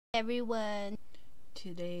Everyone.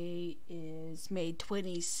 Today is May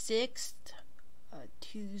 26th,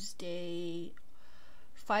 Tuesday,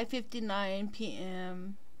 5:59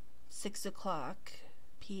 p.m., 6 o'clock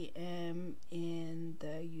p.m. in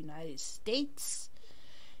the United States.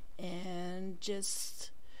 And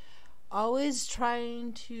just always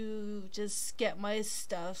trying to just get my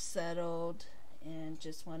stuff settled, and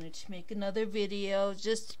just wanted to make another video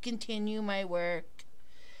just to continue my work.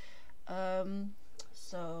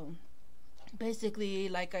 So basically,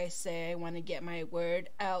 like I say, I want to get my word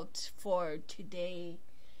out for today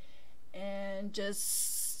and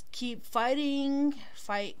just keep fighting.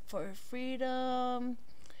 Fight for freedom,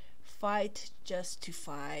 fight just to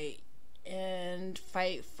fight, and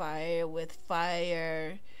fight fire with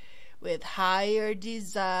fire, with higher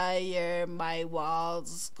desire. My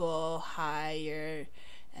walls go higher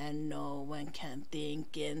and no one can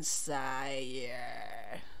think inside.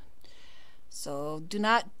 So do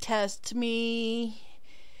not test me.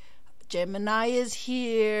 Gemini is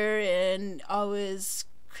here, and always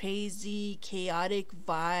crazy, chaotic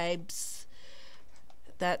vibes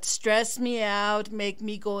that stress me out, make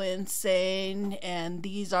me go insane, and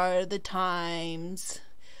these are the times.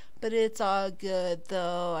 But it's all good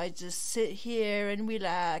though. I just sit here and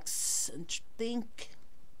relax and think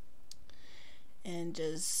and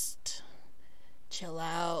just chill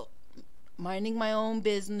out, minding my own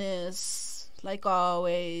business like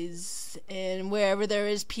always. And wherever there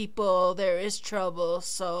is people, there is trouble.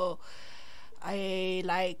 So I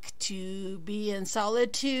like to be in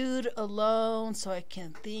solitude alone so I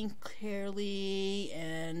can think clearly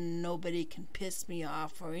and nobody can piss me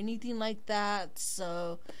off or anything like that.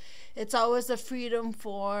 So it's always a freedom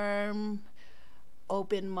form,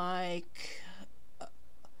 open mic.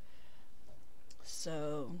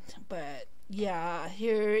 So, but yeah,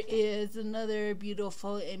 here is another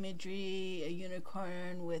beautiful imagery, a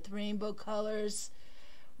unicorn with rainbow colors,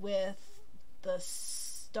 with the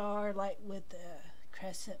starlight, with the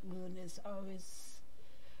crescent moon is always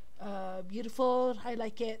beautiful. I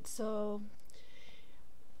like it. So,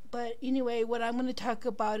 but anyway, what I'm going to talk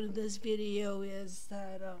about in this video is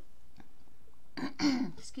that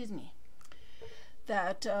excuse me,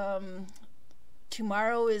 that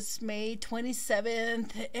tomorrow is May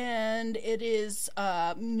 27th, and it is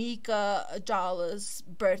Mika Ajala's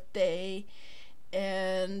birthday.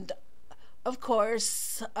 And of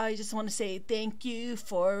course, I just want to say thank you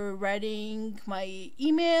for writing my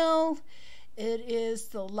email. It is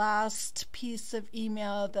the last piece of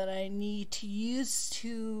email that I need to use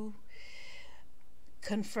to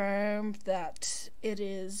confirm that it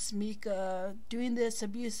is Mika doing this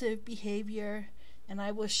abusive behavior. And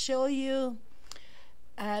I will show you.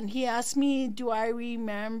 And he asked me, do I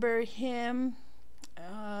remember him?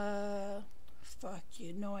 Fuck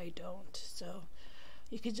you. No, I don't. So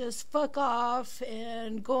you could just fuck off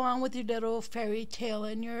and go on with your little fairy tale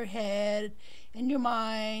in your head, in your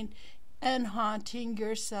mind, and haunting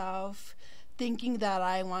yourself, thinking that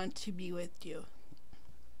I want to be with you.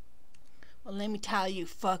 Well, let me tell you,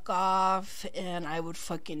 fuck off, and I would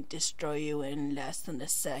fucking destroy you in less than a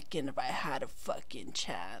second if I had a fucking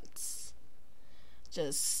chance.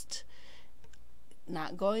 Just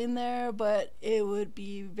not going there, but it would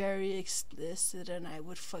be very explicit, and I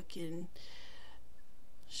would fucking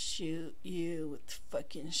shoot you with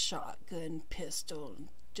fucking shotgun, pistol,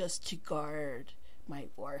 just to guard my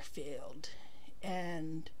war field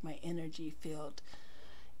and my energy field,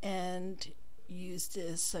 and use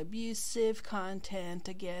this abusive content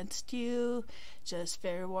against you. Just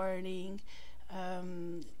fair warning.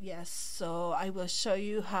 Yes, so I will show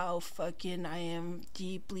you how fucking I am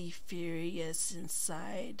deeply furious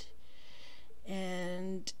inside,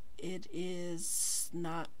 and it is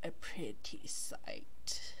not a pretty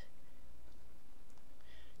sight.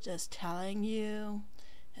 Just telling you,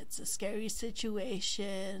 it's a scary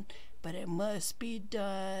situation, but it must be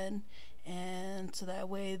done, and so that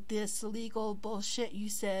way this illegal bullshit you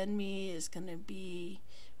send me is gonna be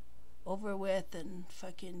over with and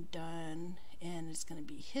fucking done, and it's gonna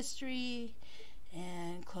be history.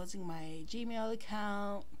 And closing my Gmail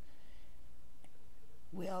account,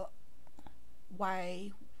 well,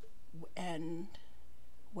 why and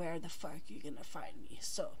where the fuck you gonna find me?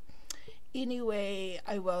 So anyway,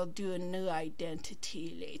 I will do a new identity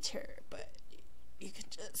later, but you can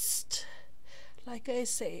just, like I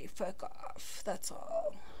say, fuck off. That's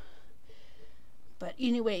all. But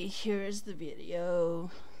anyway, here's the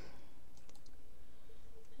video.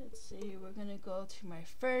 Let's see, we're gonna go to my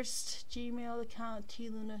first Gmail account,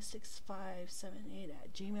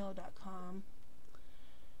 tluna6578@gmail.com.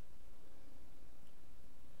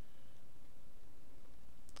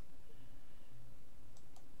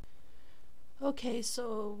 Okay,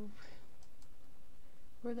 so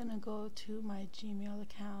we're gonna go to my Gmail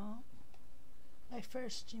account, my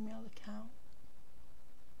first Gmail account.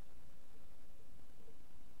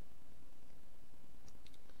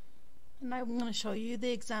 And I'm gonna show you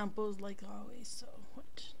the examples like always. So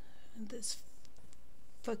what? And this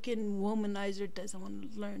fucking womanizer doesn't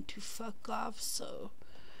want to learn to fuck off, so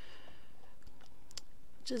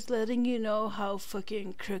just letting you know how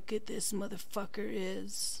fucking crooked this motherfucker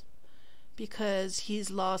is. Because he's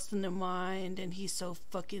lost in the mind and he's so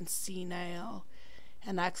fucking senile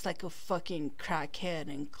and acts like a fucking crackhead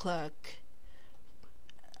and cluck.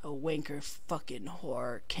 A wanker fucking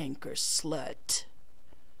whore, canker slut.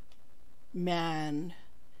 Man,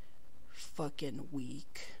 fucking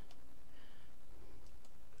weak.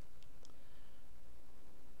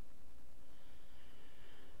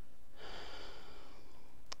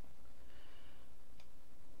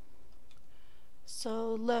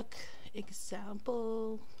 So look,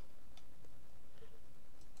 example,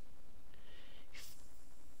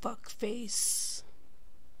 fuckface.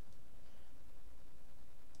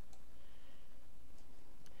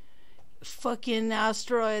 Fucking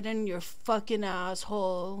asteroid in your fucking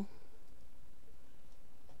asshole.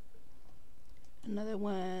 Another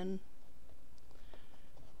one.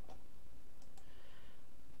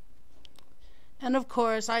 And of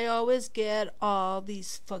course, I always get all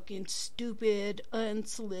these fucking stupid,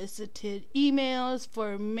 unsolicited emails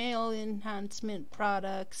for male enhancement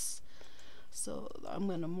products. So I'm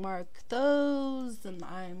going to mark those and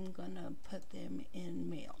I'm going to put them in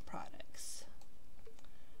male products.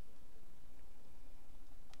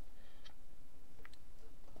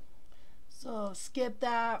 So skip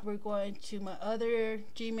that. We're going to my other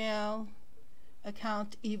Gmail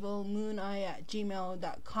account,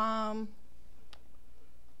 evilmooneye@gmail.com.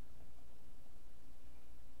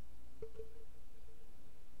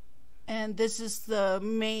 And this is the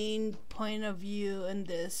main point of view in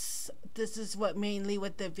this. This is what mainly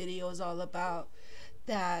what the video is all about.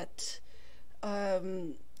 That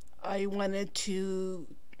I wanted to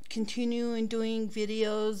continue in doing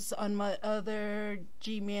videos on my other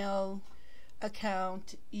Gmail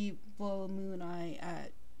account,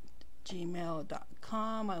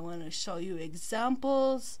 evilmooneye@gmail.com. I want to show you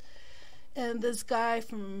examples. And this guy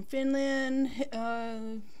from Finland,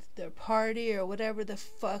 their party or whatever the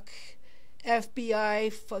fuck,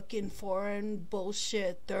 FBI fucking foreign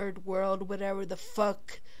bullshit, third world, whatever the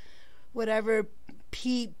fuck, whatever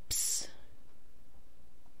peeps.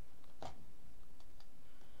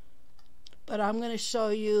 But I'm going to show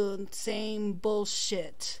you the same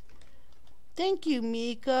bullshit. Thank you,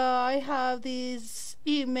 Mika. I have these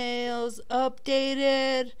emails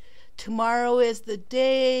updated. Tomorrow is the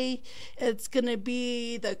day. It's going to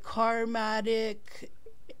be the karmatic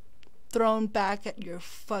thrown back at your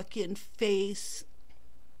fucking face.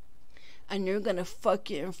 And you're going to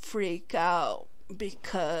fucking freak out.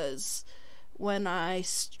 Because when I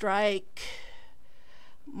strike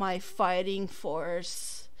my fighting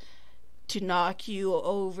force to knock you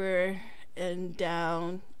over and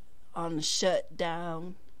down on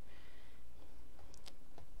shutdown,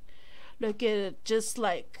 look at it, just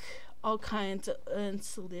like all kinds of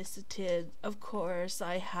unsolicited. Of course,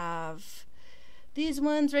 I have these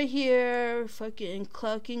ones right here, fucking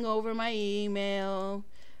clucking over my email,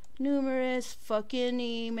 numerous fucking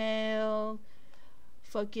email,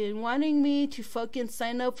 fucking wanting me to fucking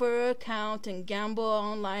sign up for an account and gamble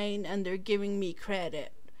online, and they're giving me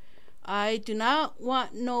credit. I do not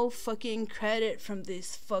want no fucking credit from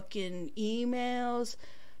these fucking emails.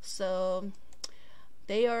 So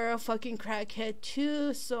they are a fucking crackhead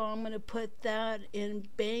too. So I'm gonna put that in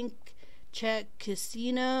bank, check,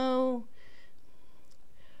 casino.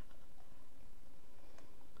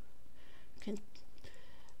 Can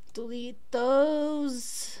delete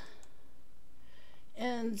those.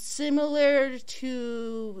 And similar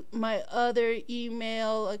to my other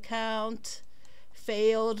email account,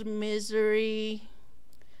 failed misery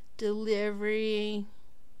delivery.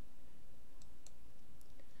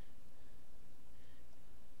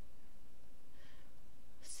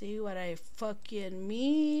 See what I fucking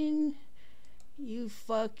mean? You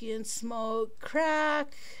fucking smoke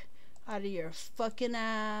crack out of your fucking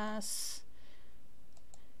ass.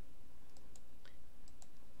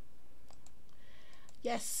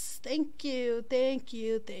 Yes, thank you, thank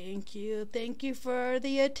you, thank you, thank you for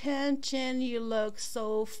the attention. You look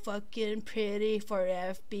so fucking pretty for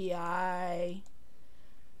FBI.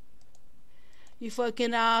 You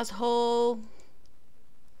fucking asshole.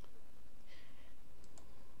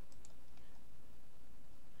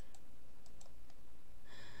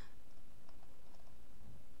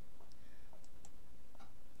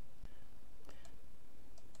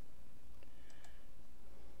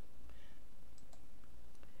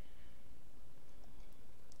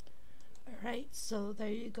 So there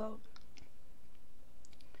you go.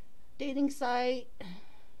 Dating site.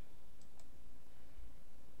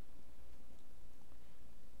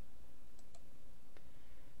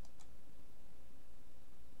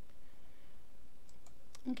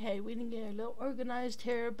 Okay, we didn't get a little organized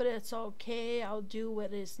here, but it's okay. I'll do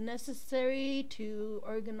what is necessary to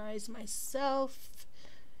organize myself.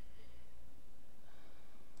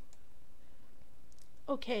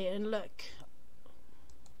 Okay, and look.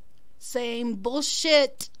 Same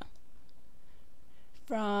bullshit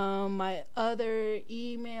from my other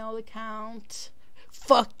email account.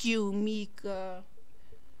 Fuck you, Mika.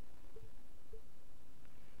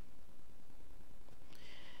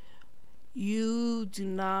 You do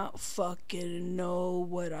not fucking know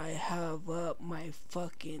what I have up my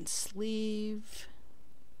fucking sleeve.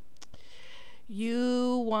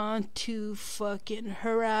 You want to fucking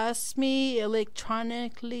harass me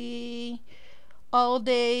electronically all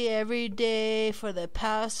day, every day for the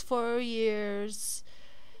past 4 years.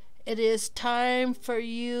 It is time for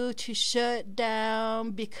you to shut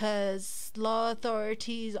down because law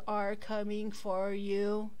authorities are coming for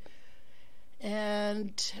you.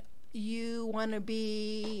 And you want to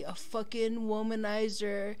be a fucking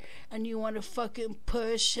womanizer and you want to fucking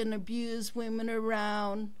push and abuse women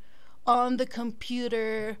around on the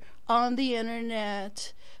computer, on the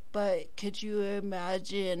internet. But could you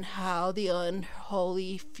imagine how the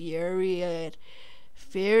unholy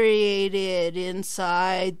infuriated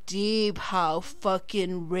inside deep, how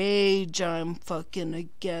fucking rage I'm fucking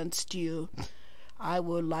against you. I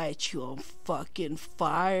will light you on fucking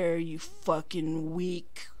fire, you fucking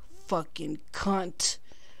weak fucking cunt,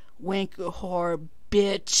 wanker whore,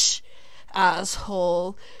 bitch,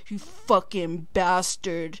 asshole, you fucking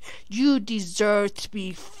bastard. You deserve to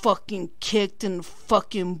be fucking kicked in the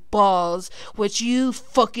fucking balls, which you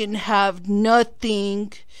fucking have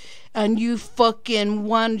nothing, and you fucking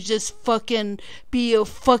want to just fucking be a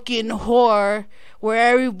fucking whore where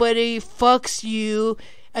everybody fucks you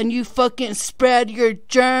and you fucking spread your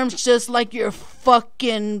germs just like your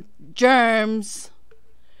fucking germs.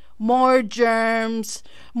 More germs,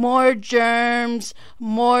 more germs,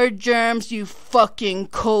 more germs, you fucking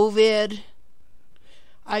COVID.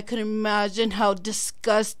 I could imagine how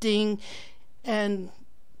disgusting and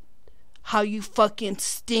how you fucking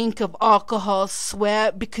stink of alcohol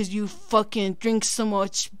sweat because you fucking drink so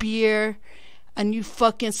much beer and you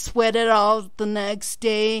fucking sweat it all the next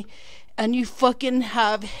day and you fucking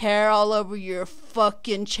have hair all over your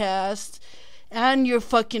fucking chest and your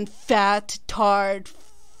fucking fat, tarred,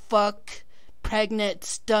 fuck, pregnant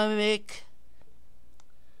stomach.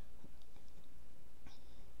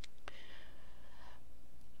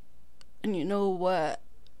 And you know what?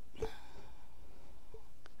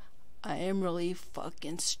 I am really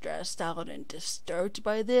fucking stressed out and disturbed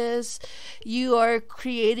by this. You are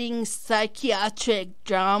creating psychiatric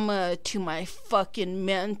drama to my fucking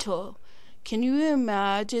mental. Can you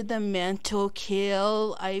imagine the mental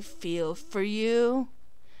kill I feel for you?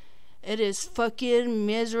 It is fucking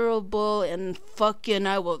miserable and fucking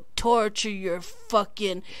I will torture your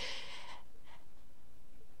fucking...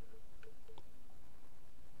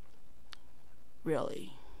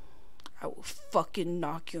 Really. I will fucking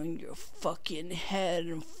knock you on your fucking head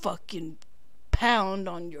and fucking pound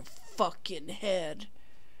on your fucking head.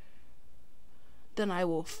 Then I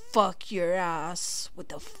will fuck your ass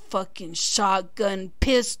with a fucking shotgun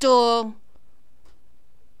pistol.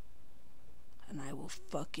 And I will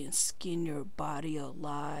fucking skin your body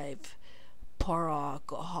alive. Pour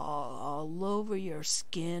alcohol all over your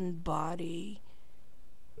skin body.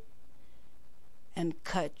 And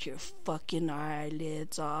cut your fucking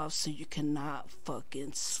eyelids off so you cannot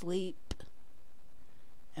fucking sleep.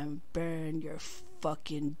 And burn your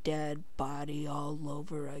fucking dead body all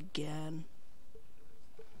over again.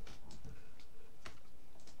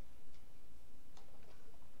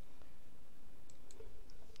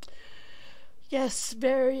 Yes,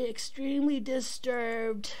 very extremely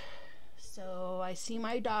disturbed. So I see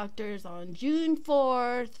my doctors on June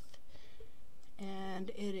 4th. And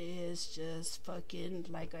it is just fucking,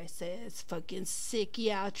 like I said, it's fucking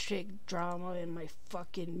psychiatric drama in my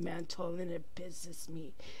fucking mental. And it pisses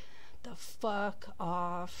me the fuck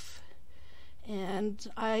off. And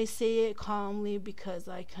I say it calmly because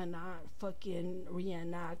I cannot fucking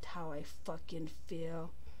reenact how I fucking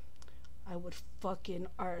feel. I would fucking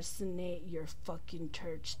arsonate your fucking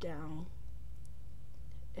church down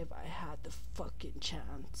if I had the fucking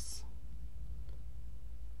chance.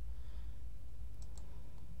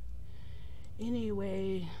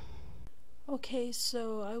 Anyway, Okay,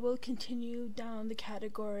 so I will continue down the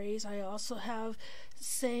categories. I also have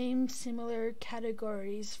similar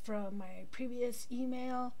categories from my previous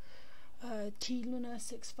email,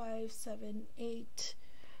 tluna6578.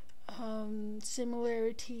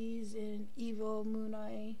 Similarities in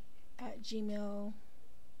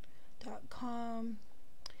evilmooneye@gmail.com.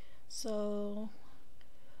 So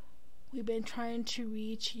we've been trying to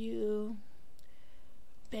reach you.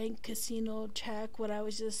 Bank casino check, what I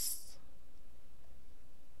was just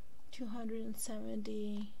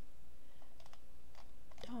 270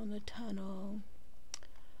 down the tunnel.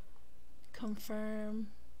 Confirmation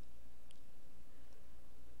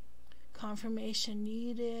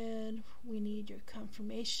needed. We need your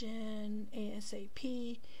confirmation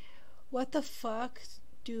ASAP. What the fuck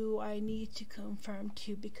do I need to confirm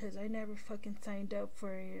to? Because I never fucking signed up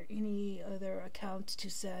for any other accounts to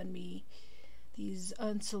send me these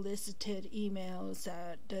unsolicited emails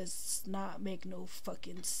that does not make no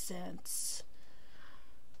fucking sense.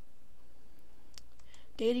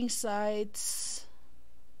 Dating sites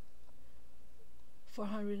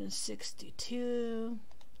 462.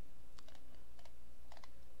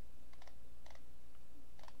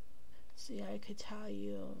 See, I could tell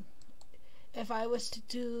you if I was to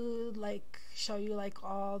do show you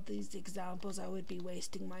all these examples, I would be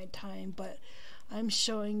wasting my time, but I'm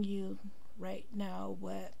showing you right now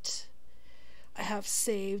what I have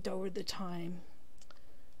saved over the time.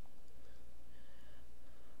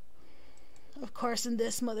 Of course, in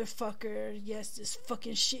this motherfucker, yes, this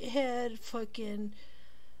fucking shithead fucking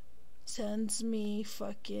sends me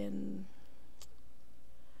fucking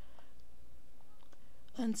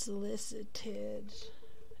unsolicited,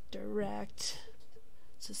 direct,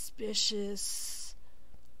 suspicious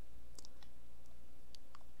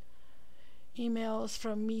emails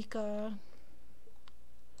from Mika.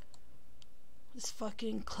 This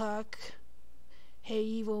fucking cluck. Hey,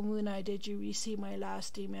 Evil Moon Eye, did you receive my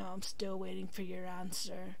last email? I'm still waiting for your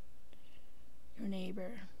answer. Your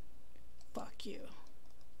neighbor. Fuck you.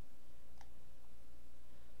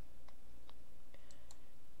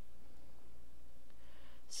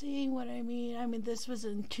 See what I mean? I mean, this was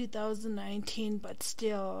in 2019, but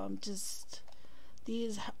still,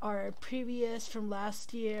 these are previous from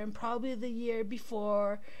last year and probably the year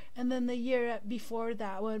before, and then the year before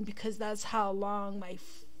that one, because that's how long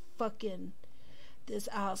this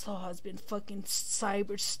asshole has been fucking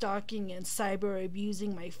cyber stalking and cyber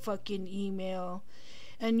abusing my fucking email,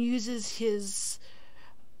 and abuses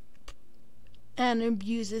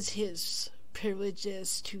his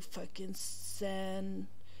privileges to fucking send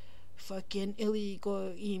fucking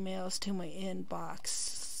illegal emails to my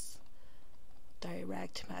inbox,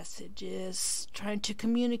 direct messages, trying to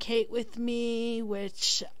communicate with me,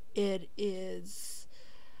 which it is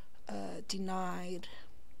denied.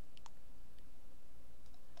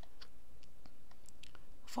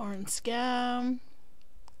 Foreign scam.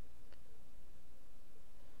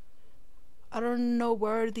 I don't know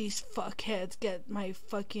where these fuckheads get my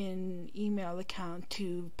fucking email account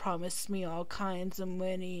to promise me all kinds of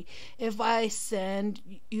money if I send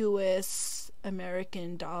US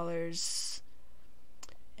American dollars,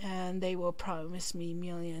 and they will promise me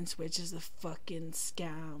millions, which is a fucking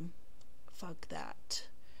scam. Fuck that.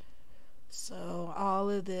 So all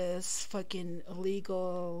of this fucking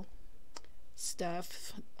illegal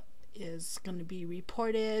stuff is going to be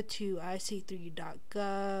reported to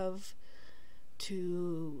ic3.gov,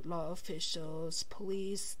 to law officials,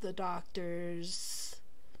 police, the doctors.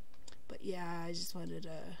 But yeah, I just wanted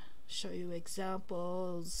to show you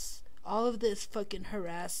examples. All of this fucking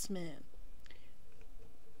harassment.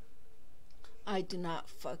 I do not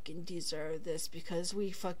fucking deserve this, because we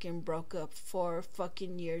fucking broke up 4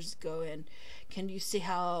 fucking years ago, and can you see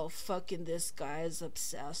how fucking this guy is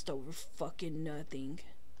obsessed over fucking nothing?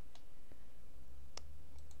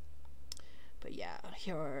 But yeah,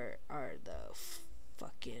 here are the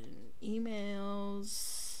fucking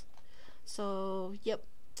emails. So, yep,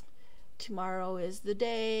 tomorrow is the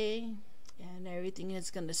day, and everything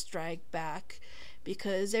is gonna strike back,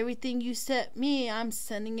 because everything you sent me, I'm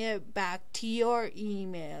sending it back to your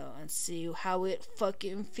email, and see how it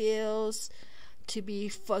fucking feels to be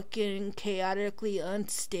fucking chaotically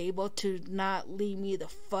unstable, to not leave me the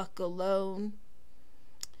fuck alone.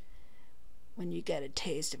 When you get a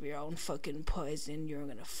taste of your own fucking poison, you're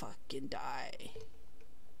gonna fucking die.